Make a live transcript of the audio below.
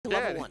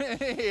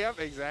Yep,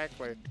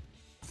 exactly.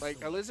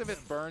 Like,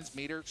 Elizabeth burns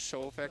meter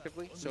so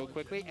effectively, so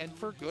quickly, and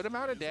for a good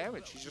amount of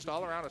damage. She's just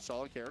all around a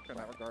solid character in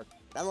that regard.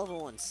 That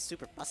level 1's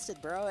super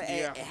busted, bro.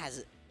 Yeah. It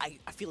has, I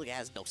feel like it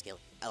has no skill.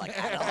 Like,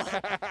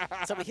 at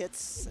all. So many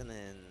hits, and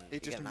then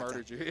it just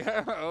murdered you.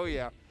 Yeah. Oh,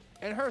 yeah.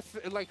 And her,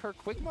 her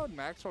quick mode,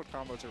 max mode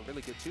combos are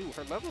really good, too.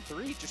 Her level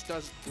 3 just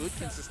does good,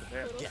 consistent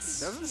damage.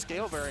 Yes. Doesn't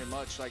scale very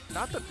much. Like,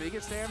 not the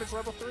biggest damage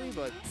level 3,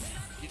 but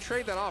you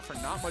trade that off for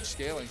not much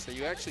scaling, so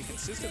you actually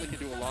consistently can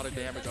do a lot of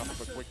damage off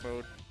of a quick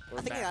mode. I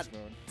think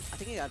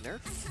it got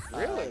nerfed.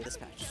 Really? This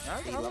patch.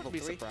 I wouldn't be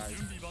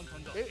surprised.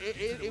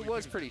 It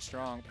was pretty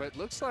strong, but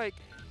looks like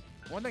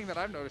one thing that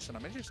I've noticed and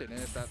I'm interested in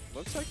is that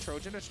looks like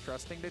Trojan is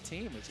trusting the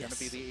team. It's going to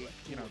be the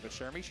the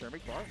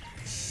Shermie Clark.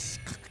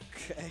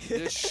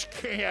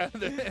 Yeah.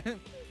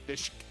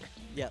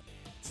 Yep.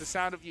 It's the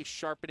sound of you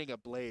sharpening a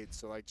blade,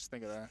 so like just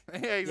think of that.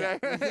 Yeah,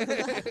 exactly.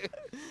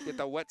 Get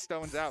the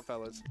whetstones out,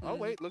 fellas. Oh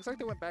wait, looks like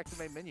they went back to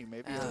the main menu.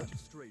 Maybe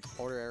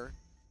order error.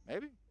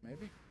 Maybe.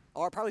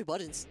 Or probably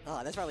buttons.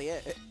 Oh, that's probably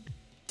it.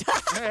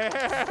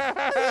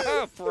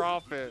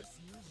 Profit.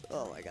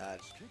 Oh my gosh.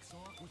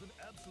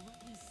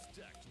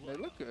 They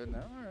look good now.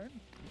 All right.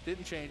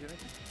 Didn't change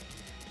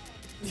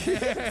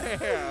anything.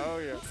 Yeah. Oh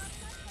yeah.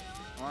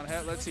 On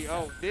head. Let's see.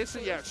 Oh, this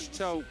is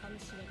So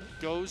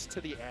goes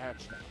to the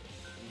Ash now.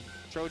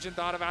 Trojan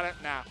thought about it.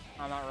 Nah,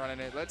 I'm not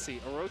running it. Let's see.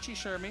 Orochi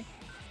Shermie.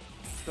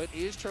 But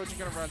is Trojan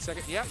gonna run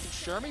second? Yep.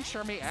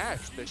 Shermie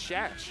Ash. The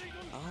Shash.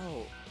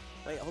 Oh.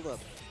 Wait. Hold up.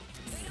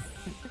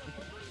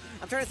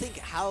 I'm trying to think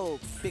how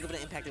big of an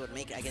impact it would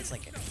make against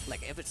like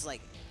if it's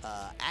like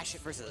Ash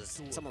versus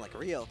someone like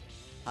Rio,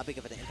 how big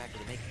of an impact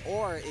would it make?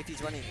 Or if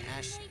he's running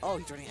Ash,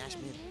 he's running Ash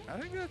mid. I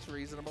think that's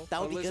reasonable.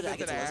 That would be good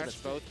against against Ash,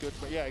 both good.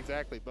 Yeah,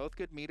 exactly. Both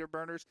good meter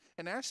burners,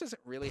 and Ash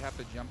doesn't really have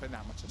to jump in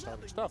that much to start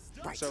her stuff.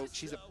 Right. So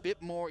she's a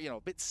bit more, a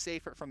bit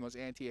safer from those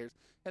anti-airs.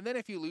 And then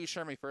if you lose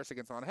Shermie first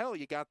against On Hell,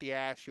 you got the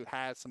Ash who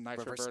has some nice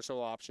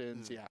reversal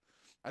options. Yeah.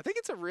 I think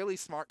it's a really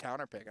smart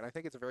counter pick, and I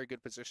think it's a very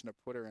good position to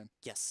put her in.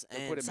 Yes,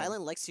 and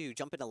Silent likes to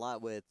jump in a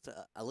lot with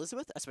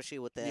Elizabeth, especially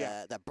with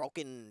the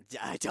broken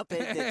jump in,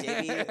 the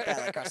JB that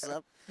like crosses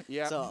up.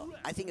 Yeah. So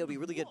I think it would be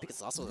really good because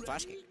it's also the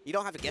flash kick. You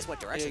don't have to guess what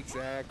direction.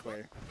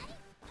 Exactly.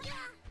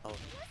 Oh,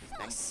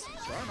 nice.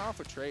 Starting off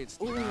with trades.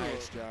 Ooh.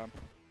 Nice job.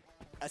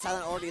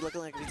 Silent already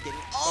looking like he's getting.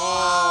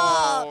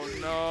 Oh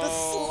no! The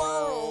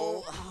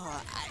slow.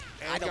 Oh,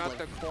 I don't got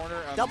the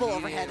corner. Double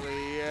overhead.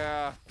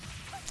 Yeah.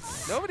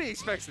 Nobody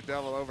expects the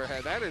double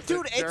overhead. That is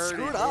dude, it's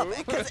screwed up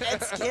because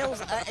it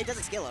scales. It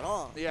doesn't scale at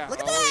all. Yeah.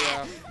 Look at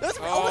that. Yeah. That's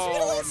almost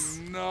meaningless.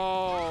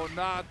 No,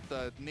 not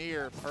the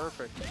near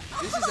perfect.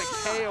 This is a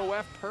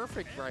KOF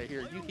perfect right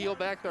here. You heal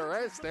back the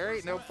rest. There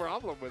ain't no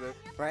problem with it.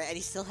 Right, and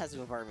he still has a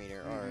bar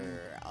meter or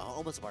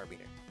almost a bar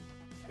meter.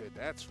 Dude,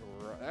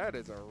 that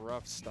is a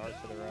rough start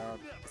to the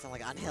round. It's not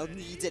like On Hell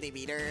needs any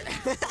meter.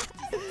 All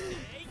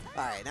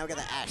right, now we got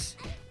the Ash.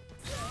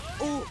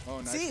 Ooh, oh,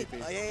 nice. See?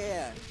 Oh,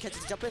 yeah.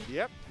 Catches jumping.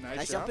 Yep,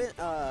 nice job. Jump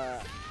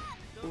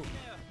in. Ooh.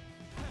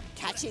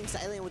 Catching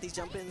Silent with these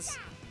jump ins.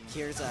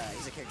 Here's a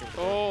character.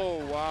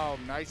 Oh, wow.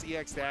 Nice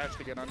EX dash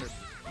to get under.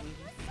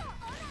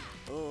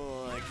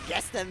 Oh,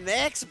 guess the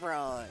mix,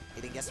 bro.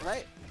 You didn't guess it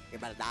right? You're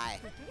about to die.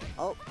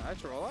 Oh.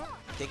 Nice roll up.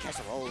 Didn't catch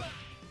the roll.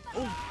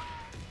 Ooh.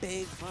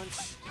 Big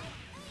punch.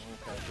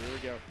 Okay,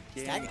 here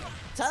we go.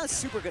 Silent's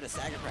super good at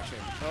stagger pressure.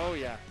 Oh,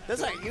 yeah.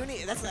 That's a uni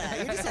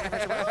stagger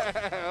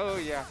pressure. Oh,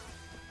 yeah.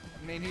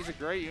 I mean, he's a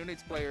great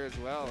units player as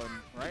well, and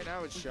right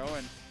now it's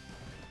showing.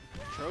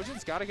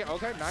 Trojan's got to get.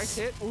 Okay, nice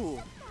hit.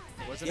 Ooh.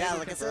 Wasn't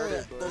like I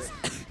said,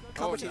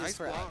 those nice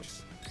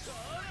blocks.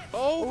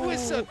 Oh,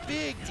 it's a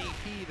big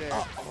DP there.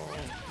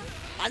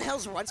 On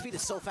Hell's run speed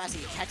is so fast,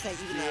 he can catch that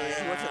even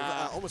he went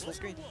to almost full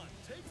screen.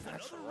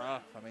 That's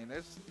rough. I mean,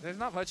 there's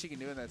not much you can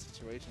do in that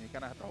situation. You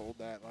kind of have to hold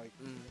that. Like,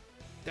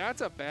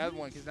 that's a bad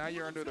one because now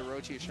you're under the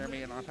Orochi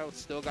Shermie, and On Hell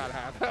still got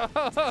half.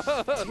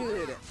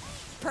 Dude.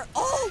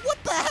 What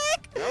the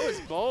heck? That was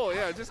bold.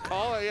 Yeah, just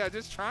call it. Yeah,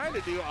 just trying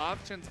to do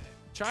options.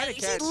 Trying to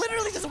catch. She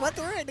literally just went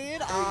through it, dude.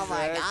 Exactly. Oh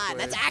my god,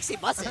 that's actually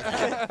busted.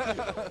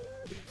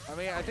 I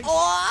mean, I think.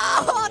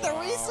 The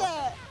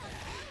reset.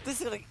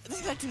 This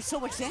is gonna do so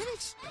much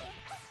damage.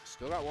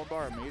 Still got 1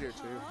 bar a meter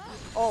too.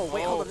 Oh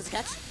wait, hold on, this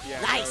catch.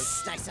 Yeah.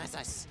 Nice.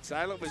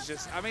 Silent was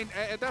just. I mean,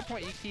 at that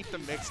point, you keep the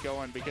mix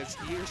going because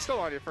you're still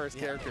on your first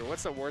character.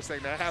 What's the worst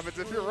thing that happens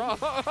if you're wrong?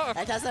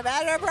 That doesn't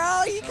matter,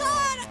 bro. You got.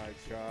 Oh my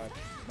god.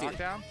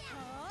 Knockdown.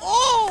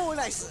 Oh,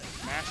 nice.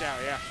 Smash out,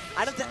 yeah.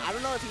 I don't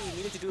know if he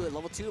needed to do it at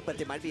level 2, but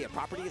there might be a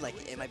property, like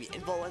it might be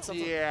invul and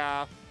something.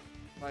 Yeah.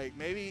 Like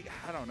maybe,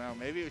 I don't know,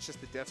 maybe it was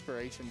just the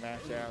desperation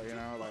match out,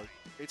 like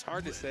it's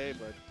hard to say,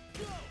 but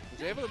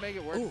was able to make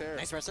it work there.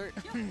 Nice wrestler.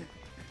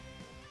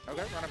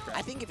 Okay, run up.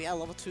 I think if you had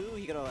level 2,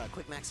 he could have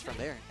quick max from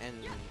there and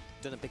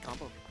done a big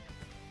combo.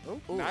 Ooh,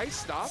 nice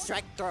stop.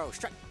 Strike throw.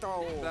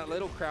 That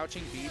little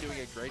crouching B doing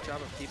a great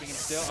job of keeping him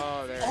still.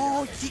 Oh, there you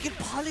go. He can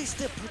punish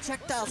the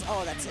projectiles.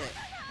 Oh, that's it.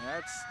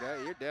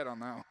 You're dead on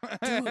that one.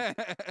 Dude.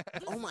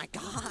 Oh my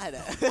god.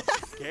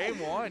 Game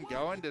 1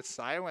 going to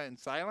Silent. And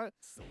Silent,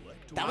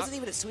 That wasn't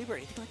even a sweep or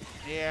anything like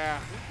that. Yeah.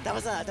 That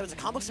was a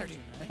combo starter.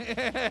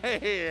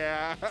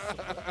 Yeah.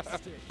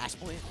 Ash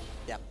point.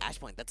 Yeah, Ash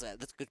point. That's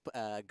good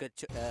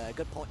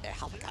good point.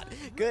 Oh my god,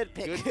 good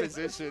pick. Good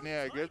position.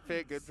 Yeah, good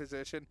pick. Good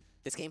position.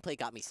 This gameplay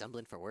got me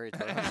stumbling for words.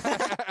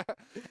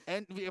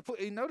 And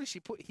you notice he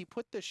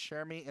put the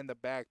Shermie in the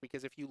back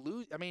because if you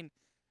lose, I mean,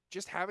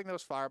 just having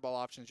those fireball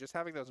options, just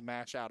having those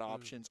mash out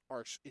options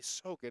is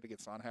so good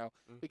against Angel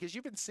because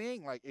you've been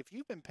seeing, like, if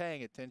you've been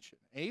paying attention,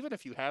 and even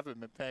if you haven't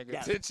been paying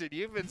attention,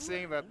 you've been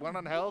seeing that when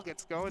Angel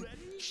gets going,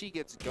 she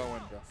gets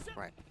going, bro.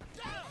 Right.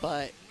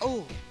 But a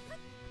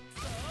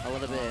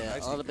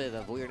little bit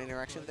of weird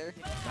interaction there.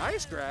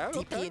 Nice grab.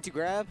 DP into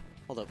grab.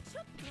 Hold up.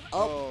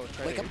 Oh,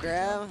 wake up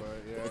grab.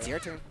 Yeah. It's your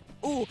turn.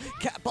 Ooh,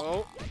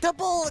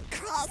 double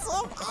cross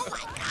up. Oh my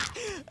god.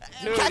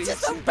 Dude, catches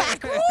the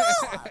back roll.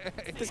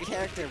 This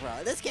character,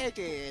 bro. This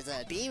character is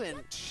a demon.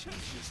 She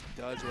just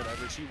does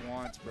whatever she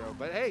wants, bro.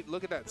 But hey,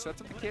 look at that.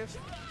 Sets up the kiss.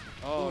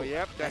 Oh, Ooh,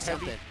 yep. That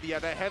heavy, something.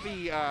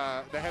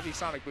 the heavy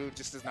Sonic boom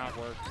just does not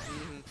work.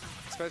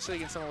 Especially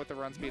against someone with the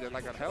run speed,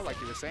 like on hell,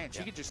 like you were saying.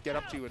 She could just get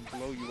up to you and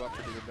blow you up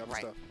for doing dumb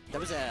stuff. That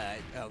was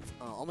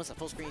almost a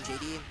full screen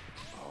JD.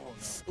 Oh,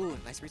 ooh,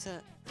 nice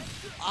reset.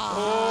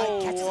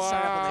 Catches the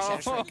start up on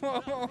the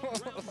wow.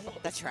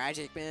 strike. That's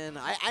tragic, man.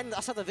 I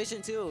saw the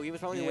vision too. He was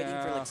probably waiting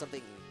for like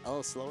something a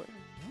little slower,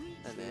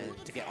 and then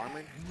to get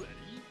armored.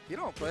 You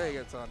don't play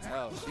against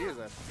Angel. She is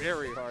a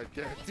very hard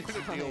character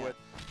to deal with.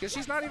 Because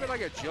she's not even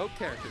like a joke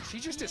character. She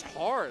just is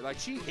hard. Like,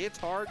 she hits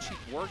hard. She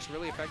works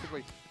really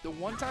effectively. The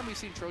one time we've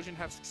seen Trojan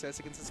have success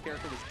against this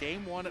character was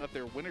game 1 of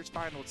their winner's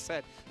final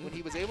set when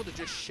he was able to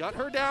just shut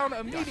her down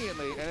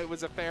immediately, and it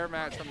was a fair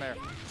match from there.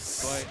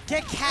 But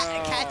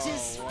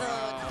catches the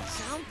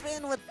jump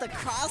in with the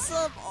cross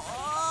up.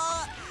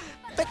 Oh,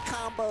 big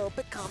combo,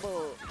 big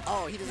combo.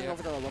 Oh, he doesn't go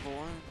for the level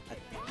 1. I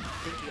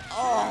think he,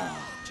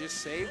 just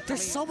saved.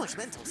 There's so much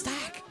mental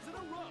stack.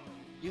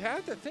 You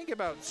have to think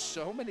about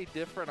so many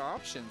different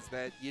options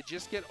that you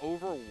just get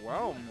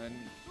overwhelmed. And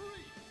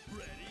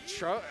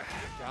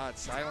God,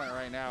 Silent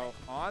right now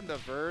on the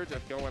verge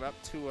of going up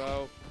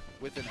 2-0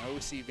 with an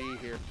OCV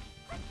here.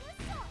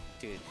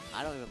 Dude,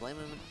 I don't even blame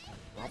him.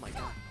 Oh my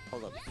god.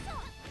 Hold up.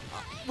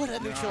 What a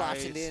neutral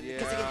option, dude.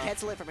 Because he can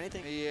cancel it from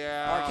anything.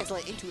 Yeah. Or cancel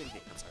it into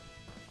anything. I'm sorry.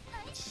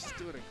 Just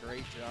doing a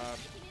great job.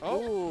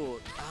 Oh.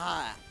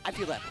 I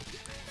feel that.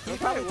 He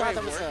probably thought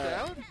that was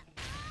out?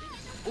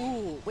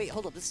 Ooh, wait,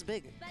 hold up. This is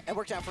big. It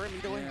worked out for him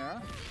either way.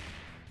 Yeah.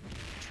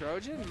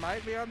 Trojan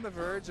might be on the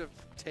verge of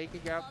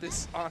taking out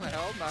this Angel,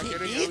 not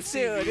getting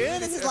OCV.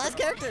 Dude. This is his last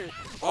character.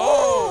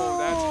 Oh,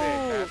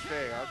 that's big. That's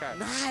big. Okay.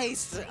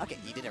 Nice. Okay,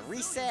 you did a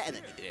reset, and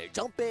then you did a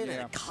jump in, and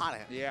then caught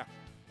him. Yeah.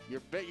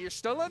 You're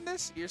still in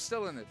this. You're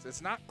still in this.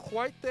 It's not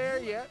quite there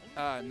yet.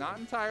 Not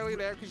entirely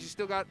there because you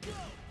still got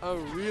a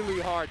really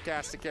hard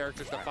cast of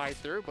characters to fight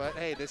through. But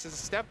hey, this is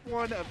step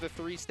 1 of the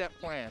 3-step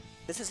plan.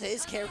 This is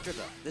his character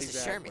though. This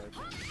is Shermie.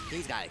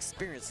 He's got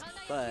experience.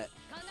 But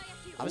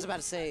I was about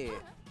to say.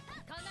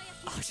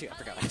 Oh shoot, I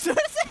forgot what I was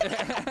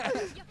about to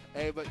say.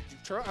 Hey, but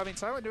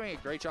Silent doing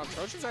a great job.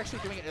 Trojan's actually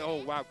doing it.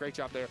 Oh wow, great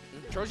job there.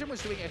 Trojan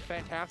was doing a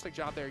fantastic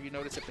job there. You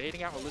notice it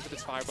baiting out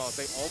Elizabeth's fireballs.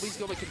 They always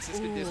go a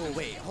consistent distance.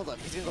 Wait, hold up.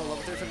 He's gonna go level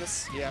 3 from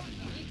this. Yeah.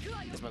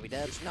 This might be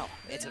dead. No,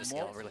 it's a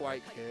skill. Really.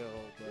 Quite kill,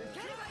 but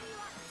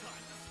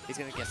he's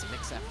gonna get some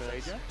mix after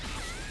this.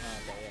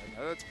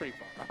 No, that's pretty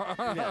far.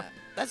 Yeah,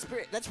 that's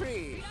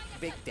pretty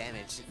big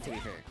damage to be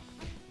fair.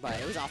 But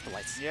it was off the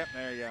lights. Yep,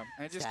 there you go.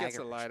 And it just gets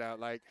the light out.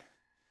 Like,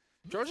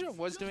 Trojan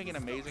was doing an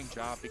amazing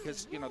job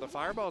because, you know, the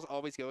fireballs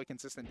always go a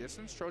consistent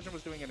distance. Trojan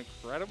was doing an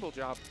incredible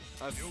job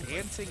of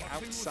dancing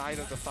outside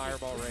of the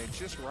fireball range,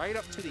 just right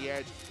up to the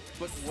edge,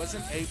 but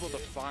wasn't able to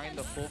find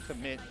the full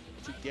commit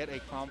to get a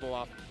combo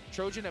off.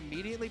 Trojan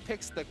immediately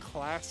picks the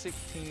classic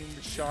team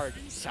Shark.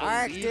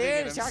 Shark,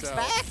 dude! Shark's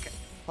back!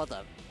 Hold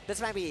up.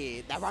 This might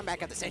be that run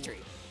back of the century.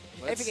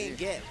 If you can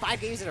get 5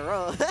 games in a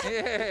row.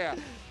 Yeah.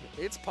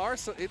 It's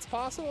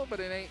possible, but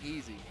it ain't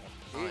easy.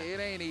 It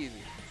ain't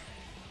easy.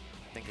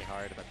 Thinking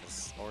hard about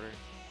this order.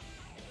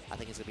 I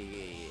think it's gonna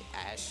be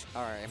Ash,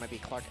 or it might be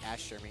Clark,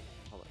 Ash, Shermie.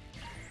 Hold up.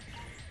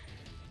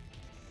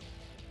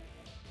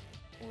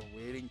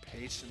 We're waiting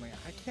patiently.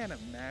 I can't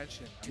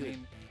imagine. Dude. I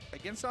mean,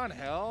 against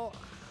Angel,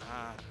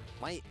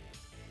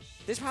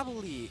 there's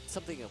probably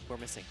something we're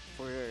missing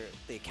for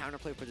the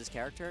counterplay for this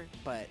character,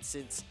 but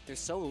since there's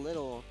so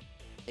little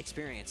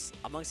experience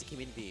amongst the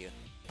community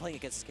playing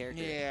against this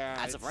character,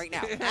 as of right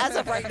now,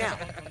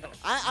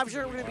 I'm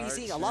sure we're going to be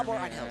seeing a lot more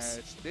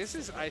Angels. This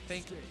is, I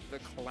think, the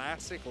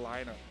classic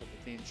lineup of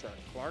the Team Shark.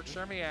 Clark,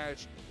 Shermie,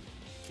 Ash,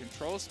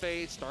 control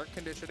space, start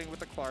conditioning with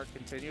the Clark,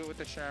 continue with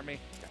the Shermie,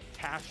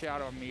 cash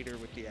out on meter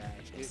with the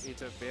Ash.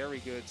 It's a very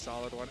good,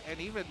 solid one. And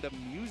even the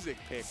music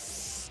pick.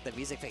 The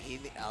music pick,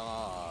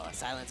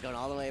 Silent's going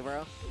all the way,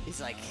 bro.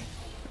 He's like,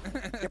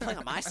 you're playing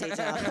on my stage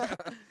now.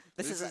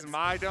 This is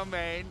my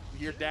domain.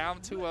 You're down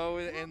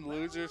 2-0 in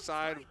loser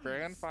side of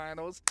grand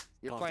finals.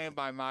 You're playing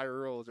by my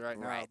rules right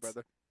now,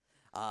 brother.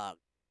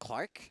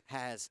 Clark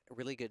has a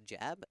really good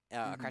jab,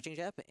 crouching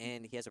jab,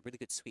 and he has a really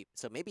good sweep.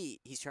 So maybe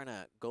he's trying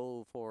to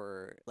go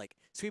for like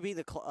sweeping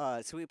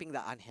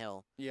the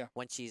Angel. Yeah.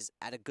 When she's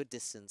at a good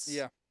distance.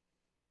 Yeah.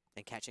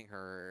 And catching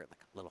her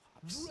like little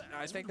hops.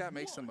 I think that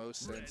makes the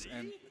most sense.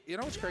 And you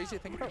know what's crazy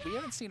to think about? We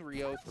haven't seen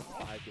Rio for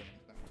 5 games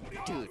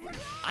now. Dude,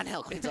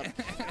 Angel cleans up.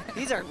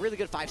 These are really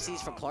good 5Cs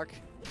from Clark.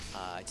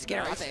 Just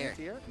get her out the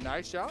air.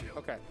 Nice job.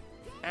 Okay.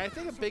 And I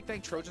think a big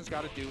thing Trojan's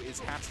got to do is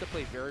has to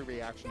play very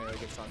reactionary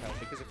against Angel,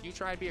 because if you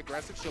try and be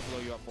aggressive, she'll blow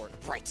you up for it.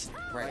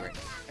 Right.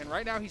 And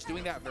right now he's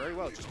doing that very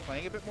well, just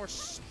playing a bit more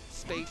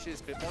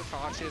spacious, a bit more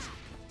cautious.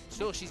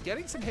 Still, she's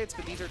getting some hits,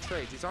 but these are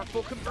trades. These aren't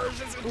full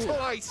conversions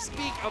until I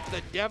speak of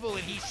the devil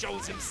and he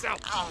shows himself.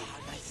 Oh,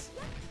 nice.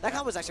 That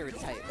combo was actually really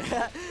tight.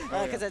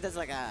 Because it does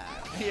like a...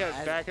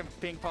 Yeah, back and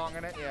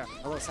ping-ponging it, yeah.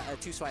 A little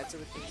 2 swipes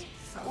of things.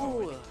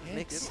 Ooh,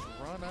 mix.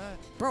 Run up.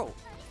 Bro,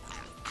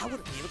 I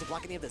wouldn't be able to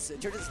block any of this.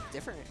 Jordan's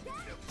different.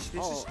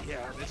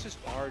 This is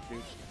hard,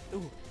 dude.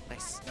 Ooh,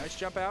 nice. Nice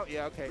jump out.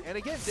 Yeah, okay. And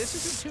again, this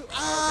isn't too...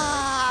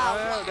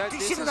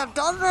 You shouldn't have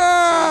done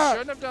that! You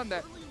shouldn't have done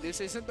that. This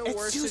isn't the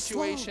worst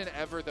situation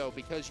ever, though,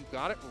 because you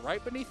got it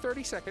right beneath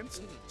 30 seconds.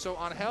 So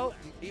on health,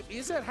 it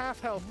is at half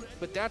health,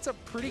 but that's a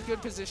pretty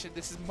good position.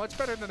 This is much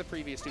better than the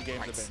previous 2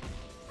 games have been.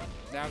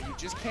 Now, you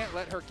just can't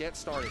let her get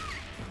started.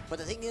 But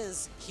the thing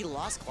is, he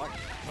lost Clark.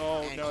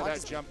 Oh, no,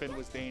 that jump-in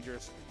was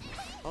dangerous.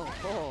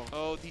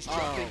 Oh, these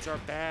jump-ins are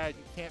bad.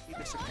 You can't be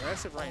this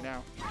aggressive right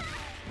now.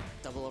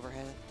 Double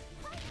overhead.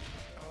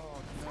 Oh,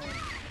 no.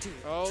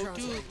 Dude,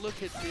 dude,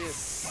 look at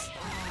this.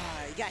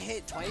 You got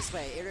hit twice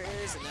by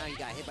airs, and now you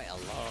got hit by a low.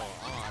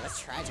 Oh, that's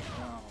tragic.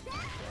 Oh, my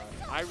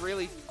God. I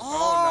really...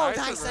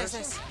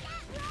 nice.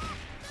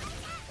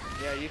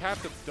 Yeah, you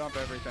have to dump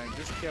everything.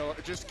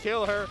 Just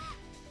kill her.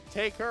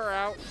 Take her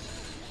out.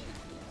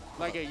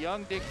 Like a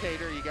young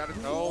dictator, you gotta...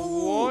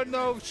 Oh,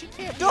 no, she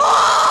can't... No!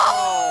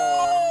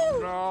 Oh,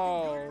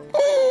 no.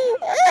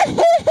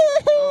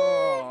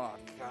 Oh,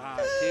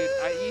 God, dude.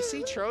 You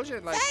see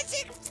Trojan, like...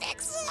 Magic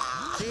fix.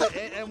 Dude,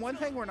 and one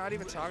thing we're not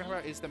even talking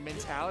about is the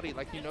mentality.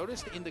 Like, you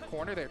noticed in the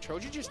corner there,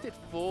 Trojan just did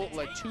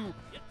 2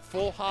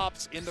 full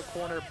hops in the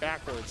corner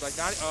backwards. Like,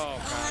 not... Oh,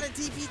 God. On a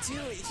DP, too.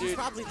 He's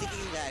probably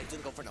thinking that he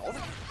didn't go for an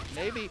overhead.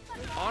 Maybe.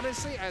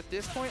 Honestly, at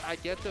this point, I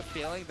get the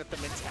feeling that the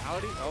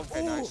mentality...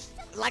 Okay, nice.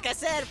 Like I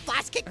said,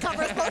 flash kick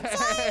covers both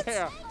sides.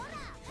 Yeah.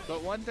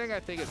 But one thing I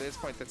think at this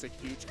point that's a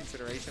huge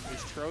consideration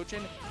is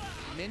Trojan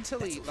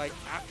mentally, like,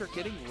 after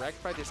getting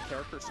wrecked by this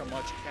character so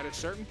much, at a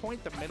certain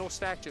point, the middle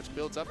stack just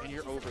builds up and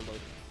you're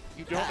overloaded.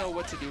 You don't know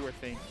what to do or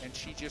think, and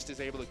she just is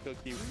able to cook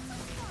you.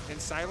 And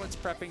Silence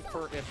prepping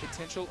for a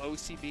potential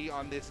OCB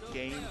on this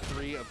game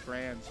 3 of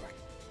Grands.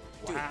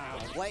 Wow.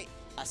 Dude, wait,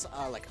 I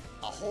saw, like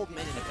a whole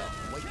minute ago,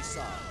 what you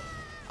saw,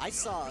 I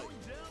saw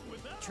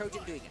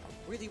Trojan doing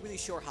a really, really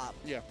short hop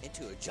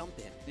into a jump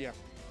in. Yeah.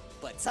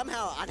 But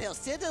somehow Angel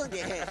still didn't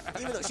get hit,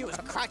 even though she was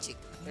crouching.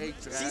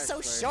 Exactly. She's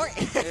so short.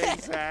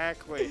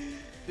 Exactly.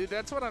 Dude,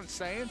 that's what I'm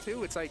saying,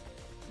 too. It's like,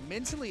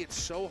 mentally, it's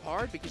so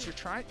hard because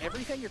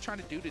everything you're trying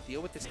to do to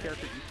deal with this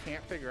character, you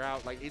can't figure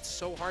out. Like, it's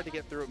so hard to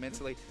get through it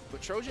mentally.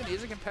 But Trojan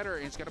is a competitor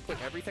and is going to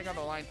put everything on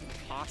the line he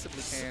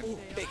possibly can. Ooh,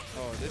 big.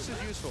 Oh, this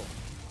is useful.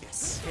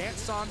 Yes. Can't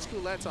sans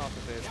culettes off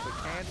of this, but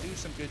can do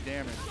some good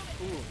damage.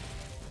 Ooh.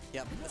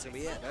 Yep, that's going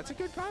to be it. That's a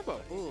good combo.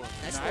 Ooh,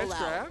 nice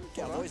grab.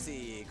 Avoids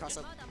the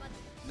cross-up.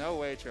 No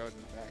way Trojan's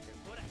back.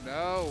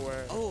 No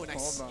way. Oh,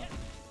 nice. Hold on.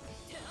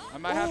 I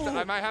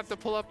might have to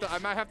pull up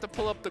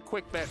the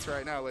quick bets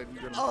right now, ladies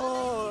and gentlemen.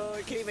 Oh,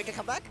 can you make a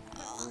comeback?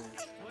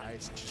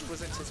 Nice. Just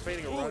was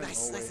anticipating a run.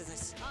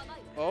 Nice.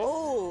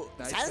 Oh,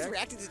 nice. Silence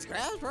reacted to the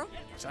grabs, bro.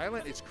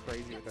 Silent is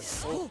crazy with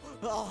that.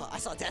 Oh, I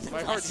saw death in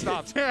my heart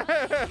stopped.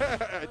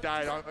 I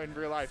died in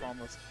real life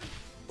almost.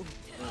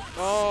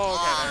 Oh,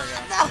 okay, there we go.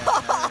 No!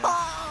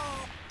 Yeah.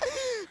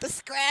 The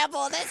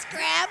scramble.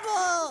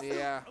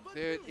 Yeah,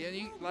 dude, and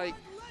you like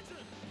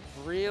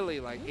really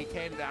like it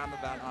came down to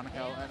that on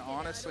Hell, and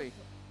honestly,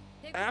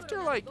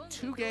 after like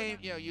 2 games,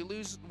 you know, you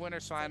lose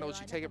winners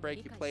finals, you take a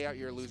break, you play out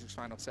your losers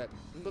final set,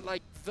 but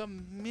like the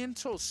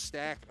mental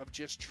stack of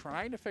just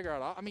trying to figure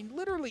out, I mean,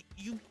 literally,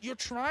 you're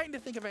trying to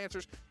think of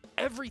answers.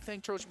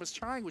 Everything Trojan was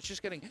trying was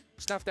just getting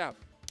snuffed out,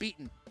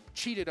 beaten,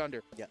 cheated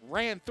under,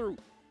 ran through,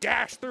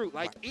 dashed through.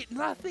 Like,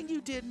 nothing you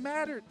did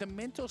mattered. The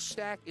mental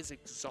stack is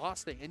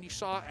exhausting. And you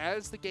saw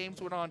as the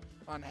games went on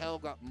Hell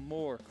got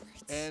more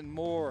and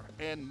more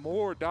and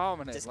more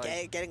dominant. Just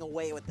getting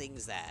away with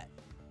things that,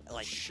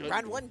 like,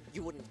 round 1,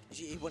 you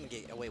wouldn't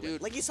get away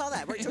with. Like, you saw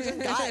that, right? Trojan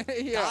got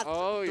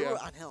through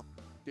on Hell.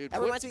 Dude,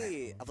 that reminds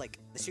me of, like,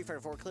 the Street Fighter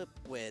 4 clip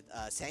with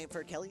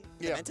Sanford Kelly.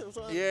 Yeah. And you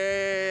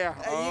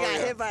got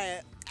hit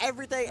by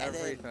everything. And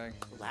then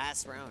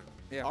last round,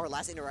 or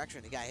last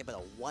interaction, he got hit by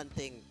the one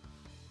thing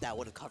that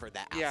would have covered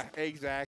that outfit. Yeah, exactly.